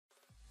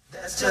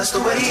That's just the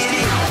way it is.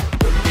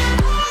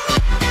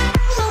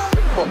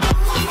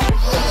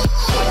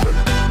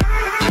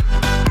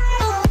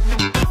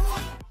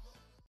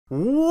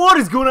 What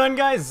is going on,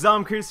 guys?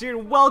 ZomChris here,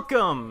 and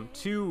welcome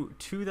to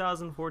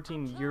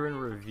 2014 Year in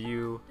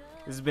Review.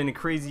 This has been a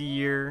crazy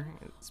year.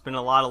 It's been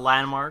a lot of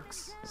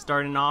landmarks,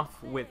 starting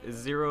off with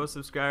 0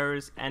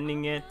 subscribers,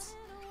 ending it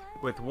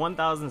with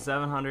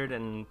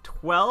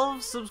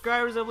 1,712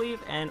 subscribers, I believe,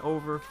 and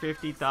over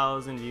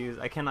 50,000 views.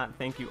 I cannot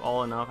thank you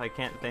all enough. I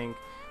can't thank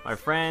my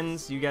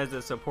friends, you guys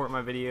that support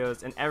my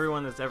videos, and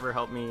everyone that's ever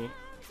helped me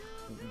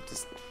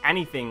just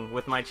anything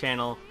with my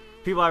channel.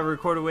 People I've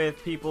recorded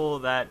with, people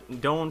that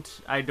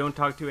I don't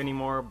talk to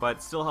anymore,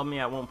 but still helped me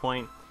at one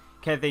point.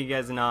 Can't thank you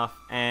guys enough.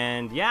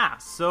 And yeah,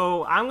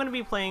 so I'm gonna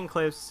be playing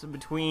clips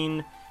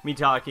between me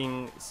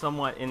talking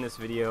somewhat in this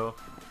video,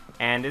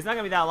 and it's not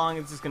gonna be that long.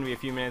 It's just gonna be a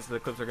few minutes. The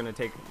clips are gonna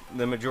take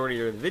the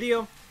majority of the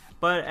video.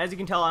 But as you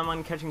can tell, I'm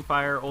on Catching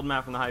Fire, old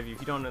map from the Hive. If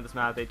you don't know this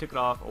map, they took it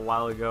off a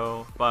while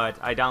ago, but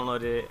I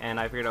downloaded it and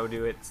I figured I would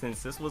do it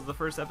since this was the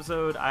first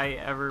episode I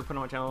ever put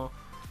on my channel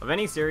of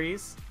any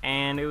series,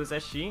 and it was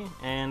SG,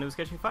 and it was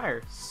Catching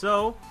Fire.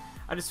 So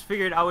I just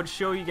figured I would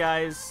show you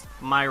guys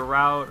my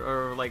route,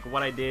 or like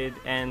what I did,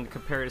 and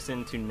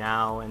comparison to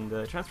now, and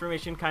the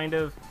transformation kind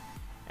of.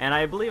 And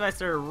I believe I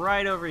started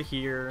right over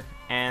here,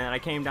 and I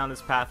came down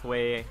this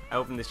pathway. I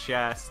opened this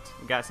chest,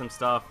 got some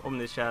stuff, opened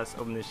this chest,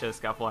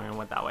 got flyer, and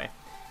went that way.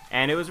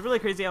 And it was really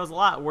crazy. I was a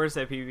lot worse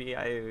at PvP.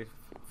 I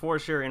for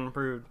sure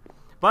improved.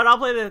 But I'll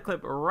play the clip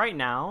right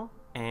now.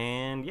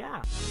 And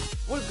yeah,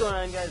 what's going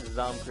on, guys?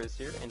 ZomChris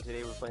here, and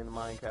today we're playing the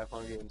Minecraft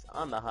Hunger Games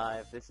on the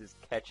Hive. This is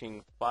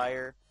Catching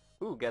Fire.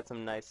 Ooh, got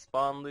some nice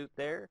spawn loot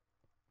there.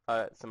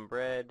 Some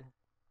bread.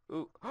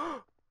 Ooh.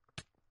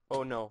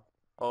 Oh no.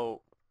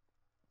 Oh,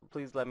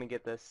 please let me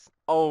get this.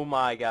 Oh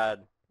my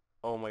god.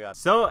 Oh my god.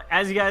 So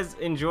as you guys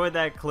enjoyed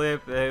that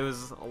clip, it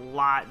was a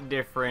lot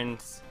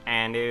different,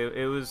 and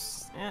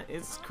it's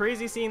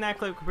crazy seeing that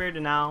clip compared to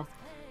now.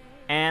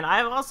 And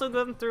I've also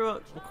gone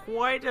through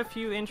quite a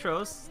few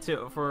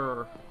intros,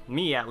 for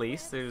me at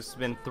least. There's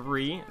been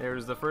 3.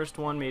 There's the first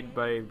one made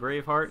by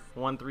Braveheart,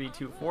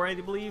 1324 I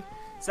believe.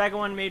 Second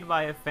one made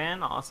by a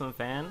fan, awesome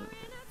fan,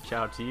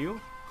 shout out to you.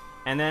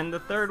 And then the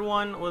third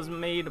one was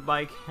made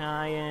by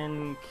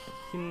I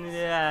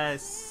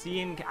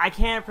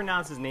can't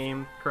pronounce his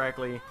name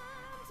correctly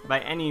by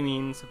any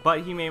means,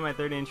 but he made my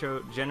third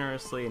intro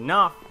generously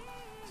enough.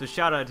 So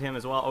shout out to him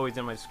as well, always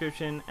in my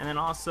description. And then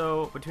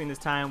also, between this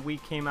time, we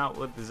came out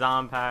with the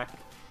Zom pack,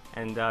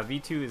 and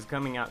V2 is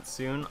coming out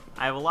soon.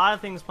 I have a lot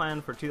of things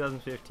planned for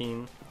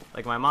 2015,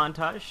 like my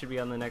montage should be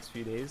on the next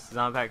few days,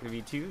 Zom pack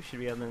V2 should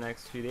be on the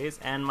next few days,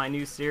 and my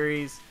new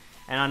series,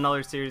 and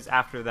another series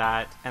after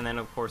that, and then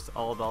of course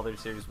all the other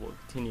series will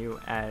continue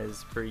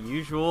as per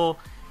usual.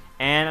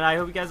 And I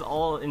hope you guys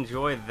all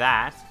enjoy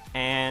that,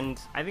 and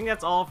I think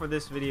that's all for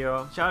this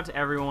video. Shout out to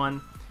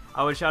everyone.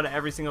 I would shout at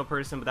every single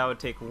person, but that would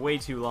take way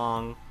too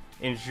long.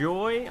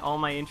 Enjoy all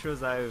my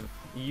intros I've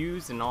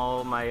used and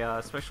all my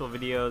special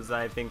videos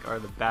that I think are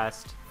the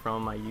best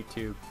from my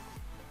YouTube.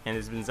 And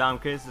this has been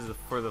ZomChris. This is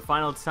for the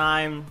final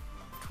time,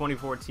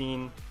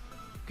 2014.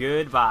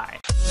 Goodbye.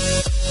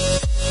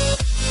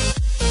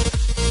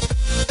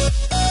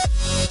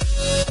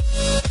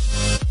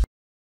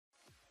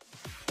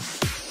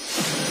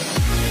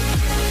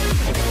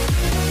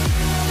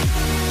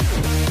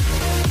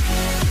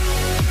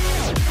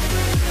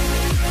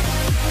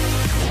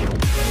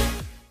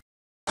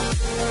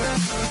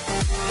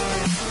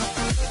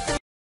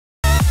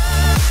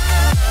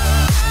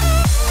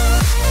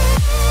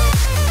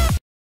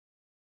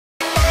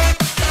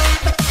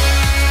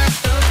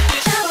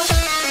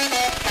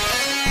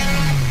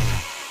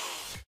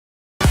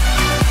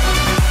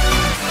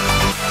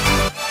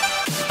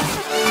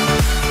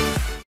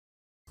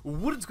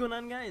 What is going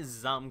on,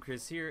 guys?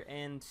 ZomChris here,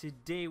 and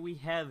today we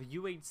have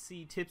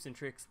UHC Tips and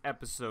Tricks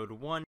Episode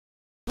 1.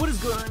 What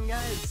is going on,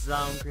 guys?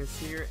 ZomChris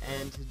here,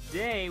 and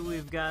today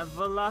we've got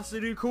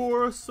Velocity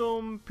Core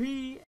some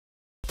P.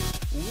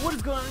 What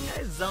is going on,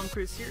 guys?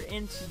 ZomChris here,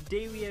 and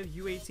today we have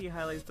UHC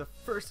Highlights, the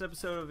first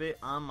episode of it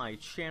on my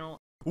channel.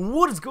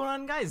 What is going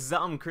on, guys?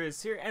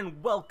 ZomChris here,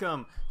 and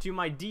welcome to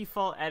my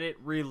default edit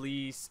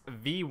release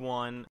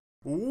V1.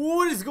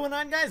 What is going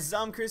on, guys?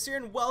 ZomChris here,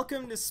 and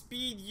welcome to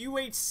Speed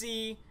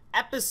UHC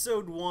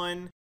Episode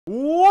 1.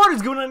 What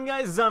is going on,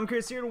 guys?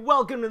 ZomChris here, and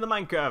welcome to the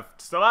Minecraft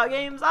Style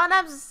Games on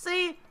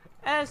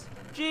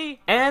FCSG.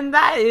 And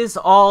that is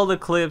all the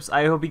clips.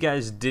 I hope you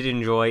guys did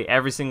enjoy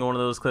every single one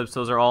of those clips.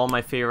 Those are all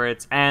my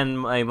favorites, and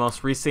my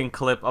most recent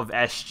clip of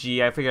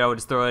SG. I figured I would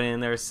just throw it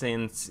in there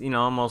since, you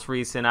know, most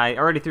recent. I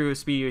already threw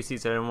Speed UHC,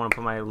 so I didn't want to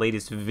put my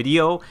latest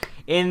video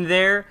in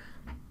there.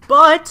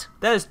 But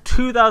that is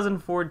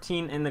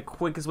 2014 in the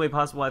quickest way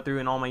possible. I threw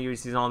in all my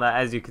UHCs and all that,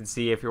 as you can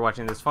see if you're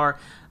watching this far.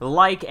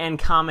 Like and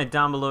comment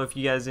down below if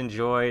you guys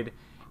enjoyed.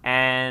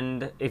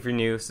 And if you're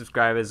new,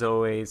 subscribe as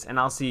always. And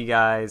I'll see you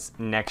guys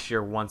next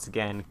year once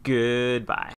again. Goodbye.